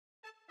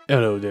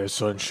Hello there,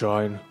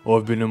 sunshine.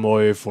 I've been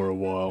MIA for a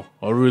while.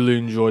 I really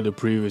enjoyed the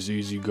previous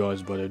easy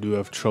guides, but I do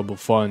have trouble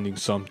finding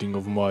something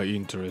of my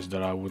interest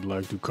that I would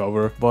like to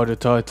cover. By the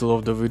title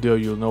of the video,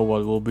 you'll know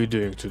what we'll be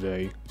doing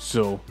today.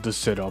 So, the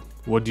setup.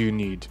 What do you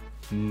need?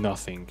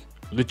 Nothing.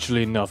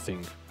 Literally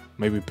nothing.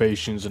 Maybe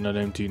patience and an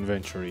empty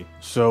inventory.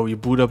 So you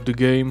boot up the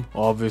game,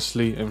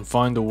 obviously, and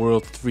find the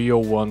World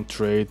 301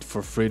 trade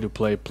for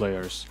free-to-play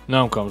players.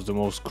 Now comes the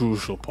most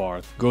crucial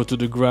part. Go to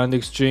the Grand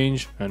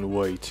Exchange and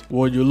wait.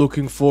 What you're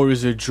looking for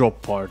is a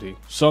drop party.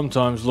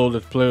 Sometimes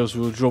loaded players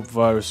will drop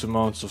various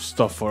amounts of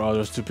stuff for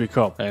others to pick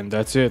up. And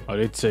that's it. I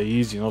did say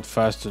easy, not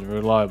fast and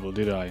reliable,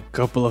 did I?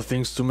 Couple of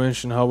things to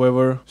mention,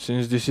 however.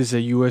 Since this is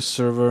a US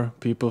server,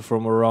 people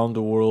from around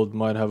the world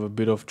might have a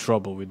bit of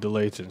trouble with the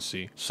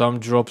latency. Some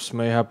drops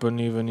may happen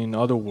even in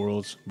other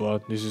worlds,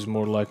 but this is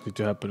more likely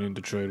to happen in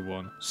the trade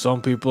one.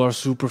 Some people are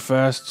super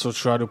fast, so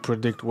try to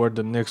predict where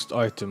the next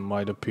item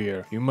might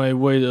appear. You may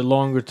wait a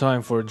longer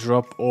time for a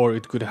drop, or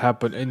it could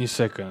happen any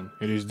second.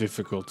 It is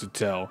difficult to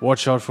tell.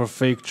 Watch out for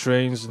fake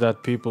trains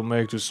that people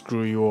make to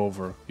screw you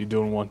over. You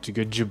don't want to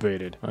get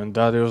debated. And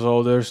that is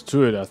all there's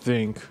to it, I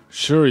think.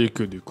 Sure, you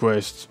could do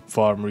quests,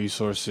 farm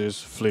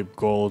resources, flip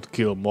gold,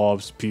 kill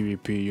mobs,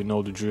 PvP, you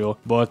know the drill.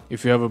 But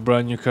if you have a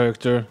brand new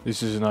character,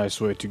 this is a nice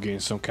way to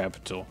gain some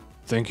capital.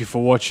 Thank you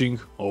for watching,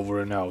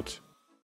 over and out.